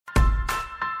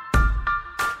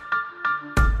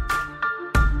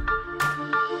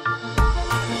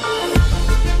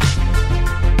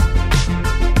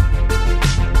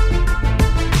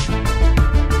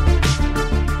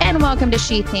welcome to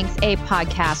She Thinks, a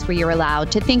podcast where you're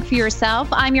allowed to think for yourself.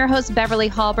 I'm your host,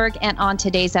 Beverly Hallberg, and on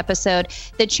today's episode,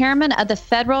 the chairman of the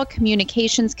Federal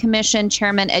Communications Commission,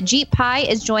 Chairman Ajit Pai,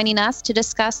 is joining us to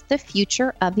discuss the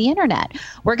future of the internet.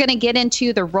 We're going to get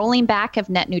into the rolling back of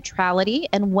net neutrality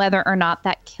and whether or not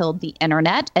that killed the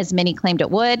internet, as many claimed it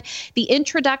would, the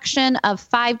introduction of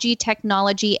 5G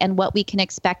technology and what we can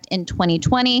expect in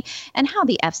 2020, and how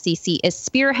the FCC is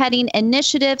spearheading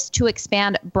initiatives to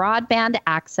expand broadband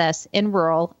access in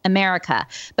rural America.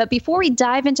 But before we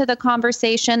dive into the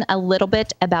conversation, a little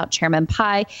bit about Chairman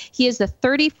Pai. He is the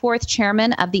 34th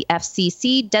chairman of the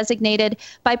FCC, designated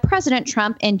by President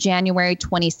Trump in January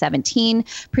 2017.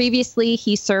 Previously,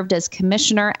 he served as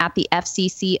commissioner at the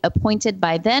FCC, appointed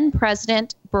by then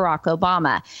President Barack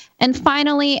Obama. And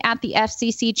finally, at the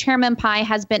FCC, Chairman Pai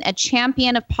has been a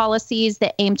champion of policies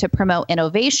that aim to promote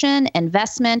innovation,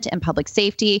 investment, and public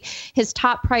safety, his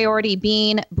top priority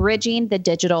being bridging the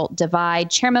digital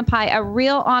divide. Chairman Pai, a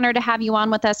real honor to have you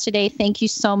on with us today. Thank you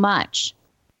so much.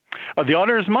 The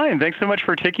honor is mine. Thanks so much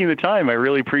for taking the time. I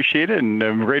really appreciate it, and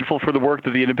I'm grateful for the work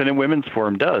that the Independent Women's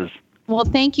Forum does. Well,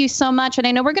 thank you so much. And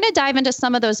I know we're going to dive into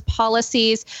some of those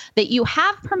policies that you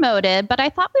have promoted, but I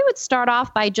thought we would start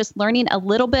off by just learning a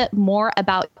little bit more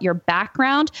about your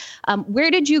background.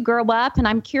 Where did you grow up? And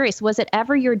I'm curious, was it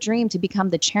ever your dream to become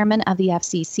the chairman of the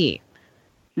FCC?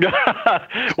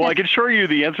 Well, I can assure you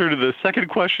the answer to the second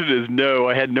question is no.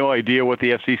 I had no idea what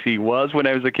the FCC was when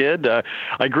I was a kid.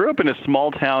 I grew up in a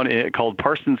small town called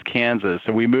Parsons, Kansas.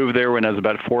 So we moved there when I was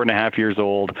about 4.5 years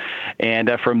old.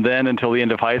 And from then until the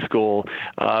end of high school,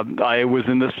 I was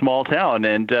in this small town.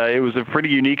 And it was a pretty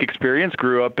unique experience.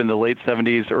 Grew up in the late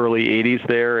 70s, early 80s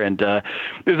there. And it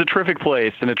was a terrific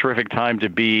place and a terrific time to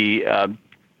be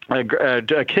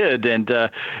a kid, and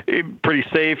pretty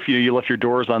safe. You left your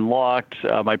doors unlocked.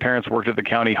 My parents worked at the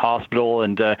county hospital,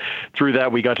 and through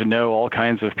that we got to know all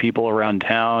kinds of people around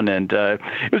town, and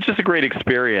it was just a great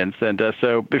experience. And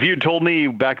so if you had told me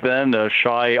back then, a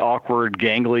shy, awkward,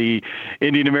 gangly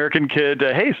Indian American kid,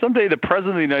 hey, someday the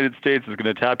president of the United States is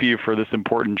going to tap you for this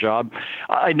important job,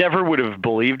 I never would have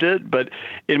believed it, but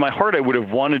in my heart I would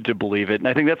have wanted to believe it. And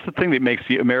I think that's the thing that makes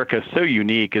America so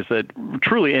unique, is that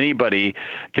truly anybody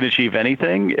can achieve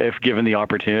anything if given the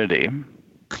opportunity.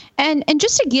 And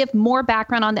just to give more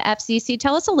background on the FCC,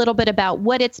 tell us a little bit about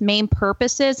what its main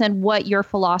purpose is and what your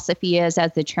philosophy is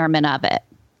as the chairman of it.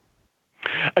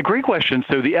 A great question.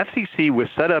 So the FCC was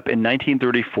set up in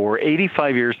 1934,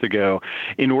 85 years ago,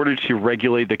 in order to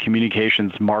regulate the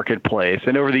communications marketplace.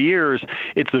 And over the years,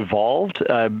 it's evolved.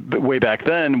 Way back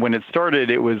then, when it started,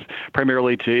 it was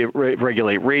primarily to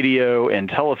regulate radio and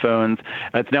telephones.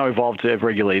 It's now evolved to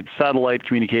regulate satellite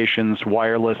communications,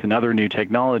 wireless, and other new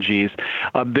technologies.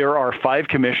 There are 5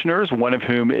 commissioners, one of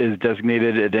whom is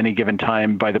designated at any given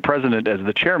time by the president as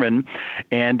the chairman.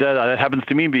 And that happens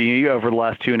to me being over the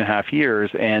last 2.5 years.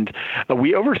 And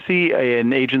we oversee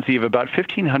an agency of about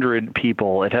 1,500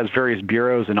 people. It has various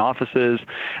bureaus and offices.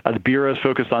 The bureaus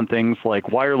focus on things like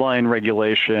wireline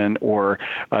regulation or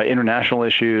international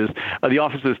issues. The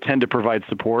offices tend to provide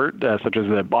support, such as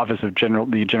the Office of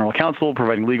the General Counsel,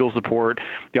 providing legal support,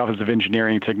 the Office of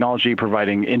Engineering and Technology,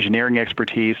 providing engineering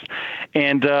expertise.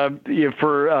 And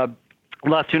for the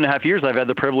last 2.5 years, I've had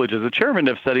the privilege as a chairman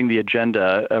of setting the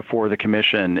agenda for the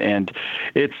commission, and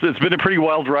it's been a pretty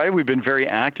wild ride. We've been very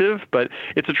active, but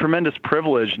it's a tremendous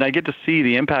privilege, and I get to see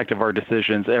the impact of our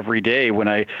decisions every day when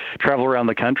I travel around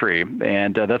the country,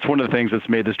 and that's one of the things that's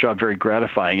made this job very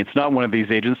gratifying. It's not one of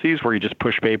these agencies where you just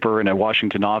push paper in a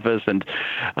Washington office and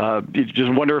you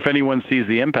just wonder if anyone sees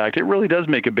the impact. It really does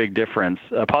make a big difference,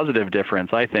 a positive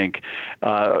difference, I think,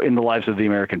 in the lives of the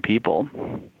American people.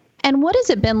 And what has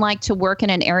it been like to work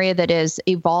in an area that is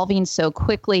evolving so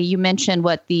quickly? You mentioned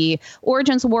what the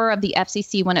origins were of the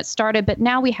FCC when it started, but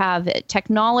now we have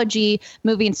technology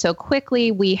moving so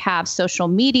quickly. We have social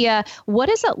media. What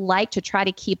is it like to try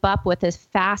to keep up with this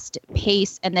fast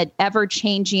pace and the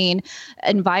ever-changing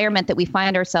environment that we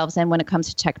find ourselves in when it comes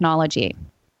to technology?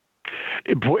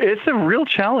 It's a real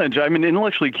challenge. I'm an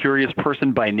intellectually curious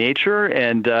person by nature,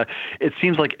 and it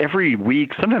seems like every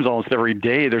week, sometimes almost every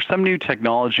day, there's some new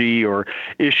technology or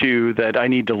issue that I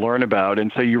need to learn about.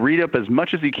 And so you read up as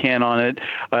much as you can on it.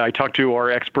 I talk to our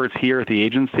experts here at the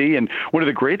agency, and one of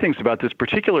the great things about this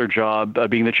particular job,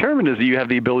 being the chairman, is that you have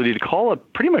the ability to call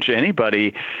up pretty much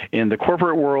anybody in the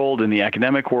corporate world, in the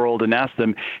academic world, and ask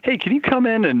them, hey, can you come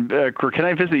in and or can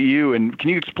I visit you, and can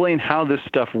you explain how this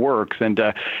stuff works? And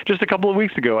just a couple of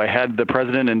weeks ago, I had the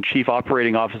president and chief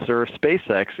operating officer of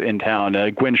SpaceX in town,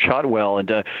 Gwynne Shotwell,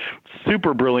 and a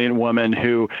super brilliant woman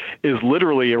who is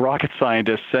literally a rocket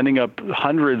scientist aiming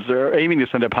to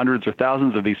send up hundreds or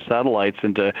thousands of these satellites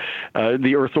into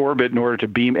the Earth's orbit in order to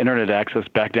beam internet access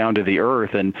back down to the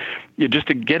Earth. And just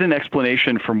to get an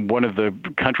explanation from one of the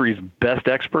country's best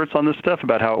experts on this stuff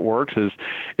about how it works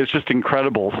it's just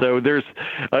incredible. So there's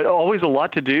always a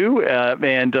lot to do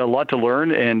and a lot to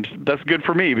learn, and that's good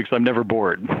for me because I'm never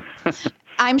bored.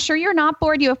 I'm sure you're not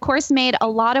bored. You, of course, made a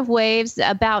lot of waves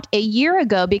about a year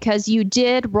ago because you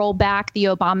did roll back the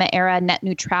Obama-era net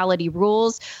neutrality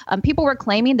rules. People were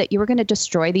claiming that you were going to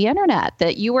destroy the internet,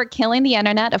 that you were killing the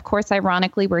internet. Of course,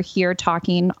 ironically, we're here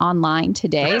talking online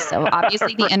today, so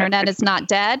obviously the internet is not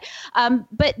dead.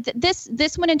 But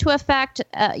this went into effect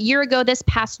a year ago, this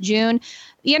past June.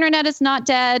 The internet is not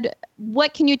dead.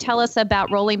 What can you tell us about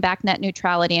rolling back net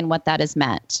neutrality and what that has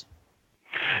meant?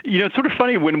 It's sort of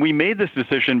funny when we made this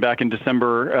decision back in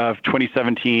December of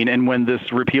 2017 and when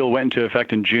this repeal went into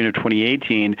effect in June of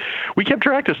 2018, we kept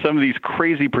track of some of these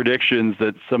crazy predictions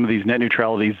that some of these net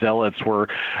neutrality zealots were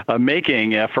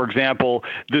making. For example,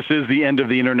 this is the end of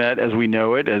the internet as we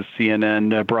know it, as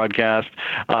CNN broadcast.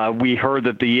 We heard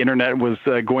that the internet was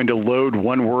going to load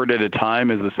one word at a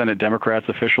time, as the Senate Democrats'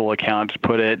 official account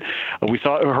put it. We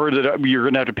heard that you're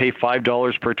going to have to pay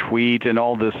 $5 per tweet and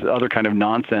all this other kind of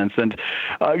nonsense. And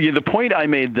the point I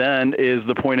made then is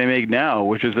the point I make now,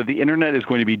 which is that the internet is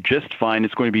going to be just fine.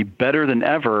 It's going to be better than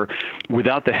ever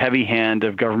without the heavy hand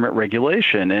of government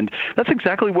regulation. And that's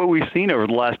exactly what we've seen over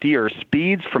the last year.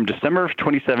 Speeds from December of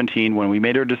 2017, when we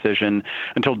made our decision,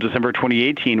 until December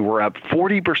 2018 were up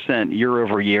 40% year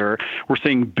over year. We're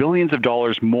seeing billions of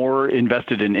dollars more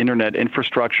invested in internet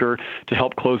infrastructure to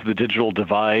help close the digital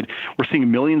divide. We're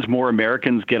seeing millions more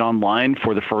Americans get online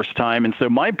for the first time. And so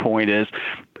my point is,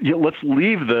 let's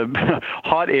leave the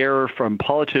hot air from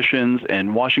politicians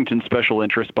and Washington special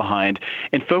interests behind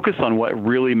and focus on what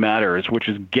really matters, which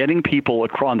is getting people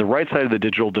on the right side of the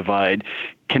digital divide,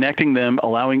 connecting them,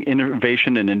 allowing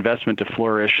innovation and investment to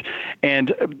flourish.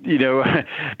 And,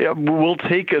 we'll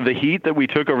take the heat that we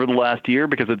took over the last year,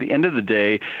 because at the end of the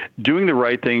day, doing the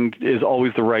right thing is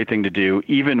always the right thing to do,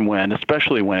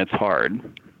 especially when it's hard.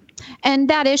 And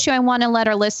that issue, I want to let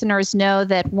our listeners know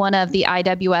that one of the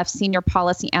IWF senior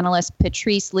policy analysts,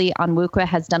 Patrice Lee Onwuka,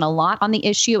 has done a lot on the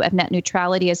issue of net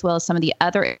neutrality, as well as some of the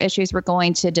other issues we're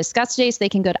going to discuss today. So they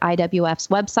can go to IWF's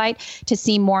website to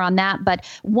see more on that. But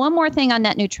one more thing on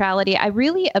net neutrality, I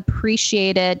really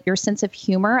appreciated your sense of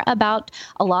humor about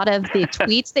a lot of the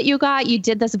tweets that you got. You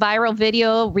did this viral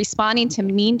video responding to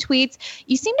mean tweets.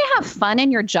 You seem to have fun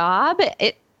in your job.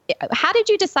 How did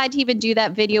you decide to even do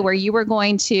that video where you were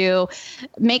going to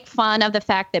make fun of the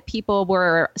fact that people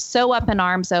were so up in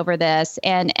arms over this?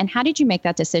 And how did you make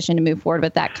that decision to move forward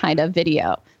with that kind of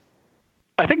video?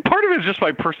 I think part of it is just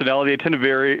my personality. I tend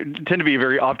to be a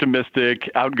very optimistic,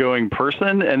 outgoing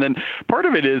person, and then part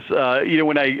of it is,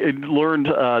 when I learned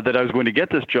that I was going to get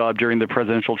this job during the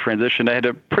presidential transition, I had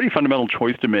a pretty fundamental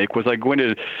choice to make. Was I going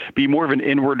to be more of an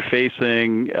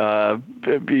inward-facing,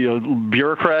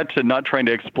 bureaucrat and not trying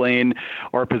to explain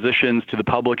our positions to the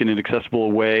public in an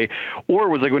accessible way, or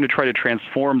was I going to try to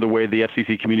transform the way the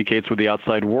FCC communicates with the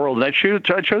outside world? And I chose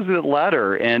the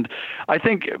latter. And I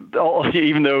think,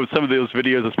 even though some of those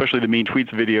videos, especially the mean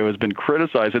tweets video, has been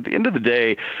criticized, at the end of the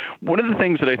day, one of the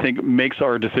things that I think makes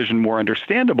our decision more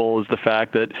understandable is the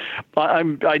fact that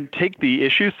I take the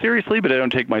issues seriously, but I don't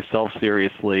take myself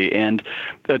seriously. And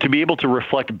to be able to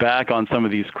reflect back on some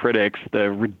of these critics,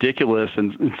 the ridiculous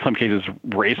and in some cases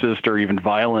racist or even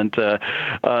violent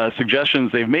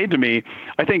suggestions they've made to me,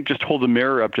 I think just hold the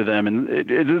mirror up to them. And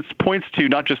it points to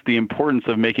not just the importance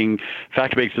of making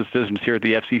fact-based decisions here at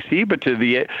the FCC, but to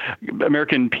the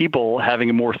American people having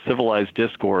a more civilized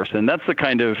discourse. And that's the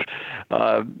kind of,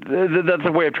 that's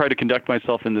the way I've tried to conduct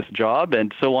myself in this job.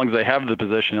 And so long as I have the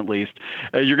position, at least,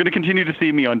 you're going to continue to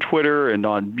see me on Twitter and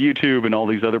on YouTube and all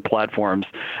these other platforms,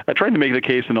 trying to make the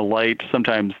case in a light,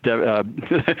 sometimes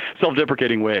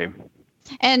self-deprecating way.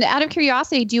 And out of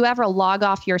curiosity, do you ever log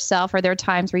off yourself? Are there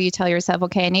times where you tell yourself,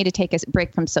 okay, I need to take a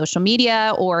break from social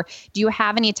media? Or do you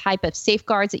have any type of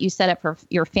safeguards that you set up for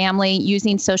your family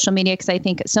using social media? Because I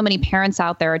think so many parents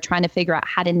out there are trying to figure out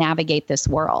how to navigate this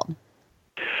world.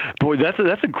 Boy, that's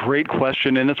a great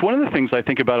question, and it's one of the things I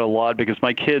think about a lot because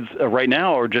my kids right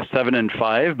now are just 7 and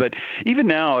 5. But even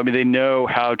now, I mean, they know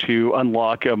how to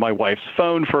unlock my wife's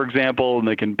phone, for example, and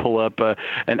they can pull up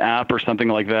an app or something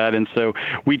like that. And so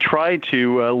we try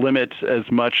to limit as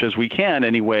much as we can,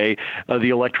 anyway, the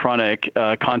electronic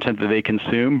content that they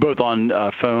consume, both on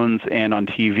phones and on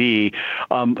TV.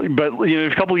 But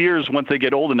in a couple of years, once they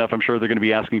get old enough, I'm sure they're going to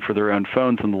be asking for their own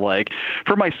phones and the like.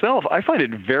 For myself, I find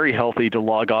it very healthy to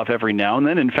log off every now and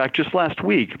then. In fact, just last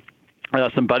week,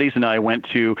 some buddies and I went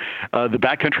to the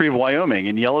backcountry of Wyoming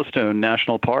in Yellowstone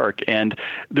National Park, and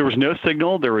there was no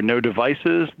signal, there were no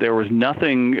devices, there was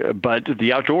nothing but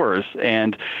the outdoors,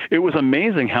 and it was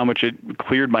amazing how much it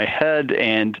cleared my head,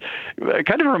 and it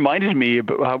kind of reminded me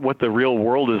about what the real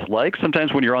world is like.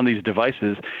 Sometimes when you're on these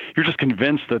devices, you're just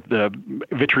convinced that the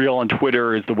vitriol on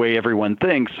Twitter is the way everyone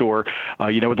thinks, or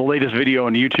the latest video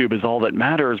on YouTube is all that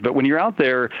matters. But when you're out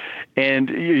there and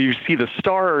you see the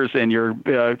stars and you're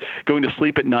going to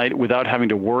sleep at night without having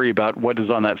to worry about what is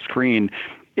on that screen,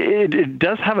 it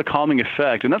does have a calming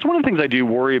effect. And that's one of the things I do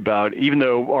worry about, even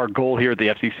though our goal here at the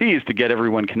FCC is to get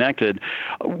everyone connected.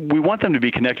 We want them to be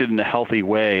connected in a healthy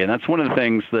way. And that's one of the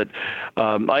things that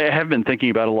I have been thinking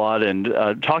about a lot and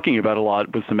talking about a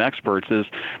lot with some experts is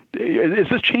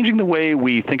this changing the way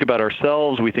we think about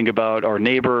ourselves, we think about our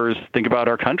neighbors, think about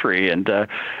our country? And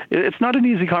it's not an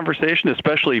easy conversation,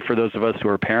 especially for those of us who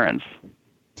are parents.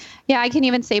 Yeah, I can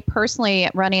even say personally,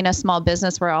 running a small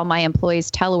business where all my employees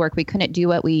telework, we couldn't do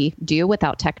what we do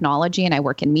without technology. And I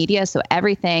work in media, so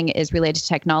everything is related to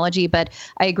technology. But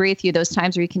I agree with you, those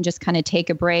times where you can just kind of take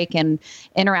a break and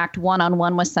interact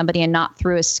one-on-one with somebody and not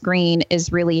through a screen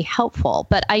is really helpful.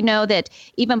 But I know that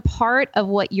even part of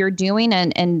what you're doing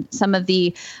and some of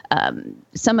the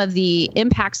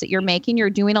impacts that you're making, you're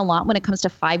doing a lot when it comes to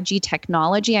 5G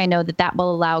technology. I know that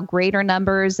will allow greater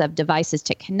numbers of devices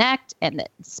to connect, and that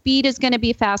speed is going to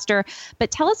be faster.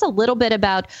 But tell us a little bit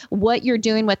about what you're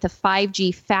doing with the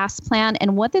 5G Fast Plan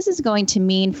and what this is going to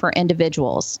mean for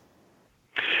individuals.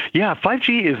 Yeah,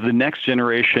 5G is the next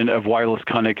generation of wireless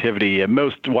connectivity.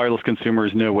 Most wireless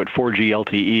consumers know what 4G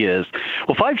LTE is.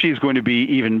 Well, 5G is going to be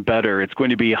even better. It's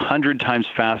going to be 100 times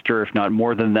faster, if not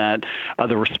more than that.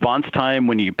 The response time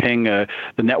when you ping the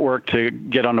network to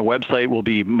get on a website will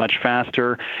be much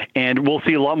faster. And we'll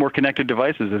see a lot more connected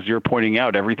devices, as you're pointing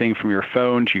out. Everything from your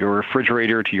phone to your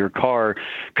refrigerator to your car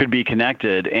could be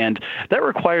connected. And that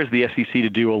requires the FCC to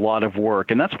do a lot of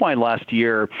work. And that's why last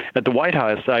year at the White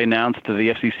House, I announced that the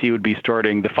FCC would be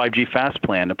starting the 5G Fast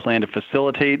Plan, a plan to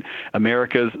facilitate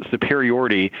America's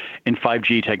superiority in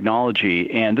 5G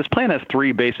technology. And this plan has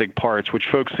 3 basic parts, which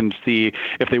folks can see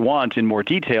if they want in more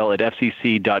detail at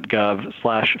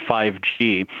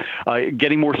fcc.gov/5G.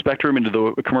 Getting more spectrum into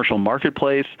the commercial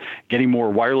marketplace, getting more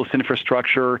wireless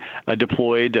infrastructure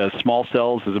deployed, small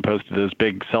cells as opposed to those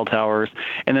big cell towers.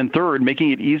 And then third, making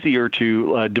it easier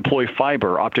to deploy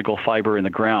fiber, optical fiber in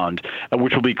the ground,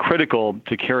 which will be critical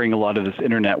to carrying a lot of this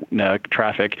internet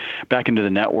traffic back into the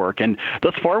network. And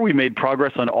thus far, we've made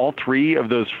progress on all 3 of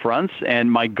those fronts. And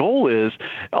my goal is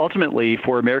ultimately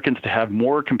for Americans to have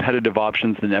more competitive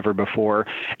options than ever before.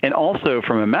 And also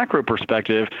from a macro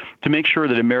perspective, to make sure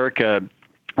that America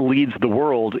leads the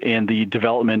world in the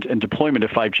development and deployment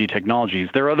of 5G technologies.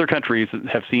 There are other countries that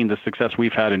have seen the success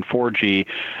we've had in 4G,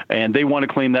 and they want to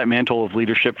claim that mantle of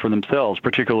leadership for themselves,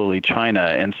 particularly China.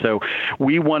 And so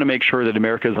we want to make sure that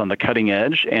America is on the cutting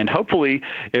edge, and hopefully,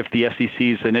 if the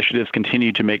FCC's initiatives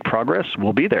continue to make progress,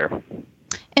 we'll be there.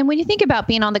 And when you think about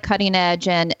being on the cutting edge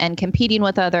and competing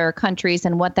with other countries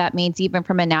and what that means even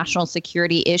from a national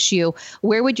security issue,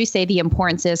 where would you say the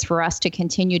importance is for us to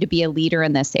continue to be a leader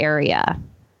in this area?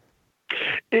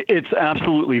 It's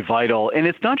absolutely vital. And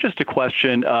it's not just a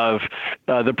question of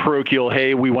the parochial,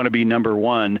 hey, we want to be number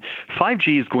one.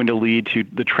 5G is going to lead to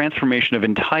the transformation of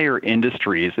entire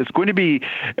industries. It's going to be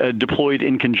deployed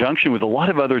in conjunction with a lot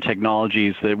of other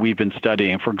technologies that we've been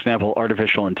studying. For example,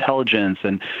 artificial intelligence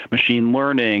and machine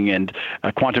learning and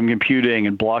quantum computing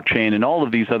and blockchain and all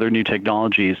of these other new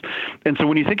technologies. And so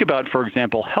when you think about, for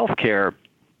example, healthcare,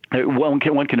 one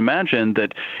can imagine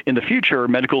that in the future,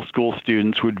 medical school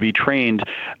students would be trained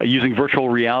using virtual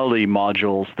reality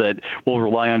modules that will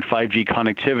rely on 5G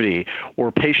connectivity,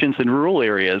 or patients in rural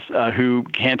areas who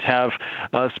can't have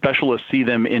specialists see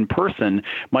them in person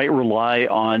might rely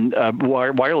on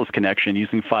wireless connection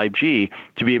using 5G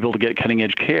to be able to get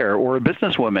cutting-edge care, or a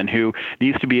businesswoman who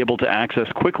needs to be able to access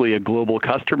quickly a global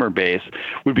customer base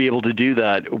would be able to do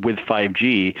that with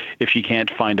 5G if she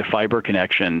can't find a fiber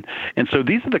connection. And so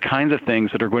these are the kinds of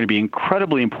things that are going to be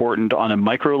incredibly important on a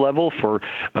micro level for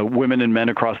women and men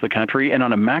across the country, and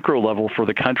on a macro level for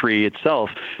the country itself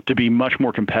to be much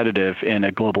more competitive in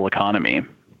a global economy.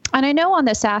 And I know on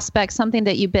this aspect, something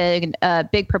that you've been a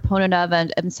big proponent of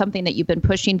and something that you've been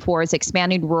pushing for is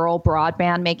expanding rural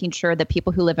broadband, making sure that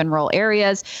people who live in rural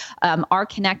areas are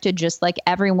connected just like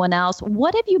everyone else.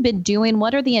 What have you been doing?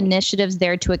 What are the initiatives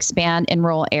there to expand in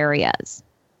rural areas?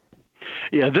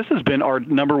 Yeah, this has been our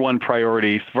number one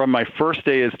priority from my first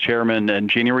day as chairman on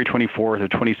January 24th of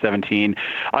 2017.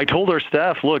 I told our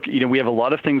staff, look, we have a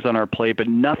lot of things on our plate, but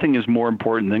nothing is more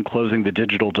important than closing the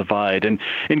digital divide. And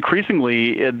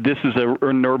increasingly, this is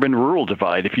an urban-rural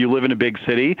divide. If you live in a big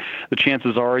city, the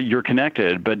chances are you're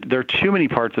connected. But there are too many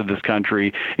parts of this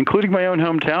country, including my own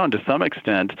hometown to some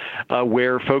extent,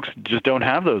 where folks just don't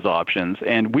have those options.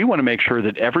 And we want to make sure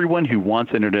that everyone who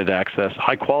wants internet access,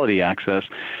 high-quality access,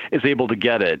 is able to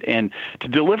get it. And to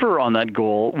deliver on that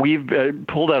goal, we've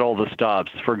pulled out all the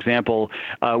stops. For example,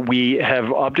 we have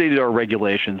updated our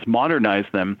regulations,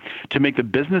 modernized them to make the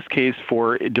business case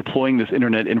for deploying this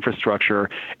internet infrastructure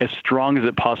as strong as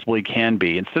it possibly can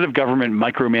be. Instead of government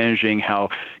micromanaging how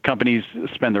companies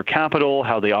spend their capital,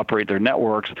 how they operate their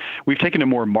networks, we've taken a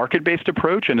more market-based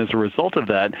approach, and as a result of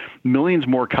that, millions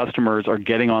more customers are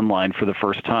getting online for the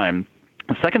first time.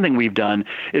 The second thing we've done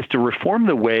is to reform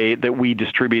the way that we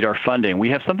distribute our funding. We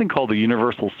have something called the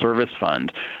Universal Service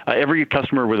Fund. Every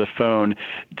customer with a phone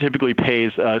typically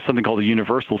pays something called a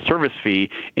Universal Service Fee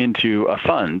into a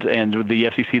fund, and the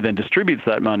FCC then distributes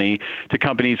that money to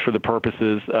companies for the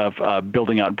purposes of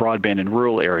building out broadband in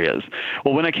rural areas.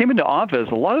 Well, when I came into office,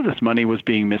 a lot of this money was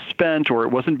being misspent, or it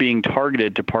wasn't being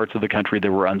targeted to parts of the country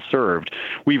that were unserved.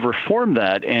 We've reformed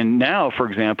that, and now, for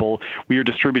example, we are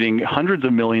distributing hundreds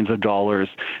of millions of dollars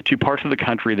to parts of the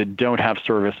country that don't have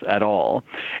service at all.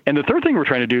 And the third thing we're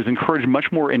trying to do is encourage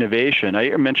much more innovation.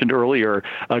 I mentioned earlier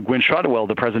Gwynne Shotwell,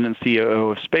 the president and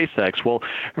CEO of SpaceX. Well,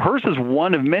 hers is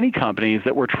one of many companies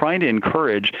that we're trying to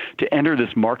encourage to enter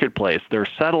this marketplace. There are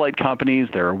satellite companies,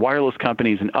 there are wireless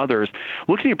companies, and others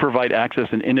looking to provide access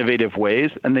in innovative ways,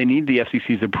 and they need the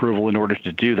FCC's approval in order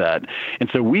to do that. And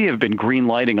so we have been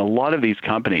green-lighting a lot of these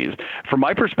companies. From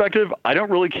my perspective, I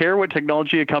don't really care what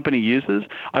technology a company uses.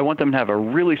 I want them to have a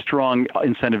really strong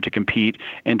incentive to compete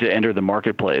and to enter the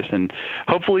marketplace. And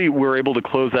hopefully we're able to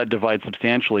close that divide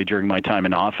substantially during my time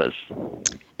in office.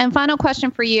 And final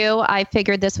question for you. I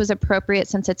figured this was appropriate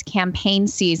since it's campaign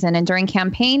season. And during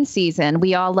campaign season,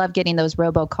 we all love getting those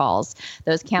robocalls,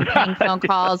 those campaign phone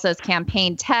calls, those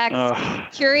campaign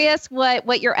texts. Curious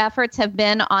what your efforts have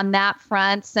been on that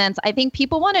front, since I think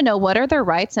people want to know what are their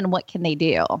rights and what can they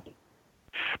do.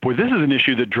 Boy, this is an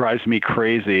issue that drives me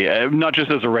crazy, not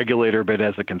just as a regulator, but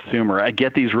as a consumer. I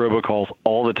get these robocalls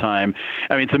all the time.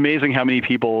 I mean, it's amazing how many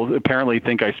people apparently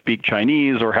think I speak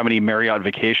Chinese or how many Marriott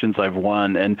vacations I've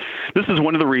won. And this is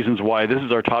one of the reasons why this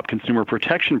is our top consumer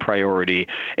protection priority.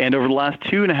 And over the last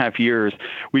 2.5 years,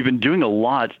 we've been doing a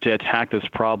lot to attack this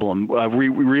problem. We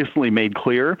recently made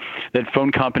clear that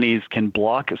phone companies can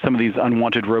block some of these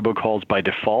unwanted robocalls by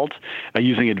default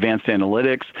using advanced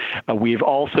analytics. We've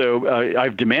also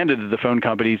I've demanded that the phone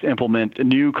companies implement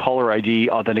new caller ID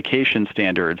authentication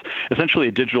standards, essentially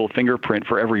a digital fingerprint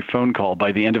for every phone call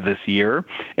by the end of this year.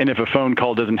 And if a phone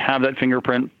call doesn't have that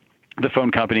fingerprint, the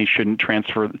phone company shouldn't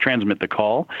transmit the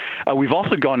call. We've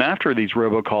also gone after these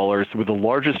robocallers with the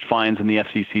largest fines in the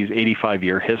FCC's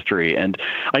 85-year history. And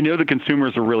I know the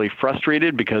consumers are really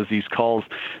frustrated because these calls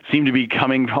seem to be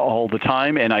coming all the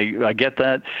time, and I get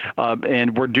that.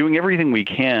 And we're doing everything we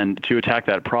can to attack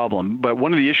that problem. But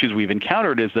one of the issues we've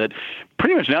encountered is that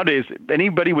pretty much nowadays,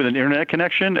 anybody with an internet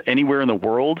connection anywhere in the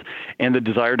world and the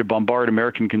desire to bombard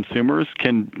American consumers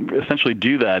can essentially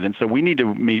do that. And so we need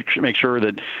to make sure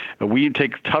that we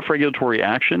take tough regulatory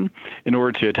action in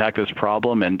order to attack this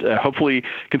problem. And hopefully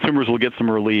consumers will get some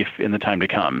relief in the time to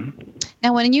come.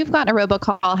 Now, when you've gotten a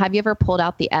robocall, have you ever pulled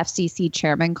out the FCC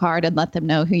chairman card and let them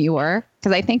know who you were?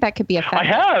 Because I think that could be effective. I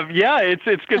have, yeah.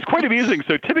 It's quite amusing.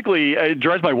 So typically, it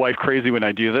drives my wife crazy when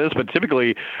I do this, but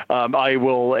typically I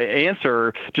will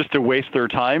answer just to waste their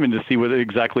time and to see what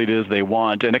exactly it is they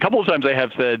want. And a couple of times I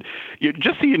have said,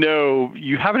 just so you know,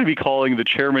 you happen to be calling the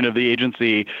chairman of the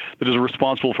agency that is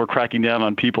responsible for cracking down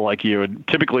on people like you. And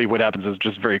typically what happens is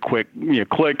just very quick,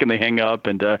 click and they hang up.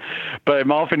 And but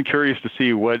I'm often curious to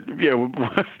see what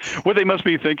they must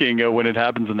be thinking when it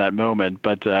happens in that moment.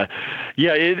 But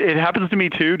yeah, it happens to me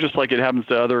too, just like it happens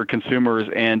to other consumers.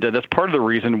 And that's part of the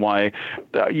reason why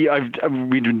I've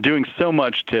been doing so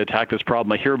much to attack this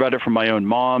problem. I hear about it from my own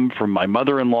mom, from my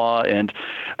mother-in-law. And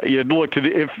look,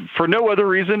 if for no other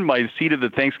reason, my seat at the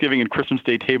Thanksgiving and Christmas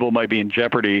Day table might be in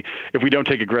jeopardy if we don't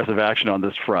take aggressive action on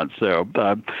this front. So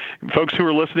folks who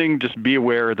are listening, just be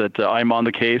aware that I'm on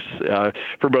the case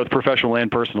for both professional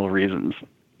and personal reasons.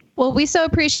 Well, we so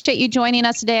appreciate you joining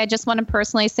us today. I just want to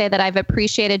personally say that I've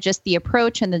appreciated just the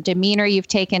approach and the demeanor you've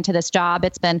taken to this job.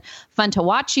 It's been fun to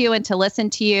watch you and to listen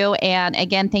to you. And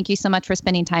again, thank you so much for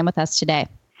spending time with us today.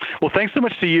 Well, thanks so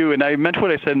much to you. And I meant what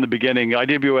I said in the beginning.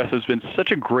 IWS has been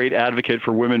such a great advocate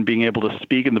for women being able to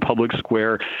speak in the public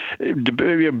square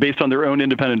based on their own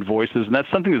independent voices. And that's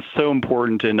something that's so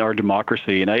important in our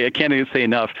democracy. And I can't even say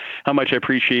enough how much I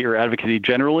appreciate your advocacy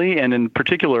generally, and in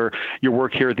particular, your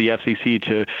work here at the FCC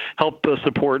to help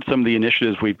support some of the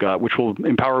initiatives we've got, which will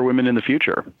empower women in the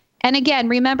future. And again,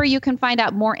 remember, you can find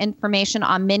out more information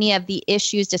on many of the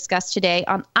issues discussed today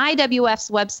on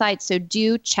IWF's website, so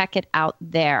do check it out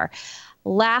there.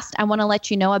 Last, I want to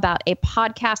let you know about a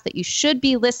podcast that you should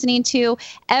be listening to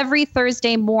every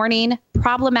Thursday morning.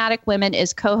 Problematic Women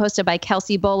is co-hosted by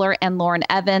Kelsey Bowler and Lauren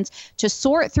Evans to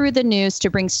sort through the news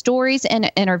to bring stories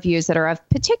and interviews that are of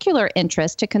particular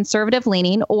interest to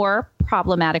conservative-leaning or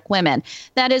problematic women.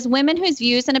 That is, women whose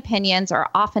views and opinions are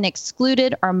often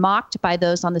excluded or mocked by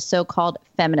those on the so-called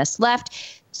feminist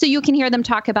left. So you can hear them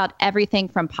talk about everything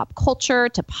from pop culture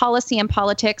to policy and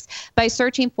politics by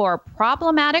searching for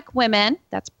Problematic Women.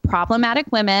 That's Problematic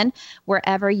Women,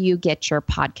 wherever you get your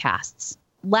podcasts.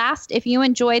 Last, if you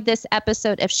enjoyed this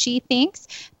episode of She Thinks,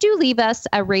 do leave us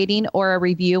a rating or a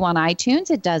review on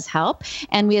iTunes. It does help.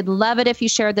 And we'd love it if you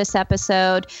shared this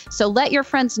episode. So let your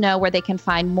friends know where they can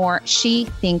find more She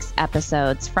Thinks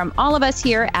episodes. From all of us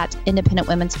here at Independent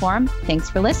Women's Forum, thanks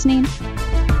for listening.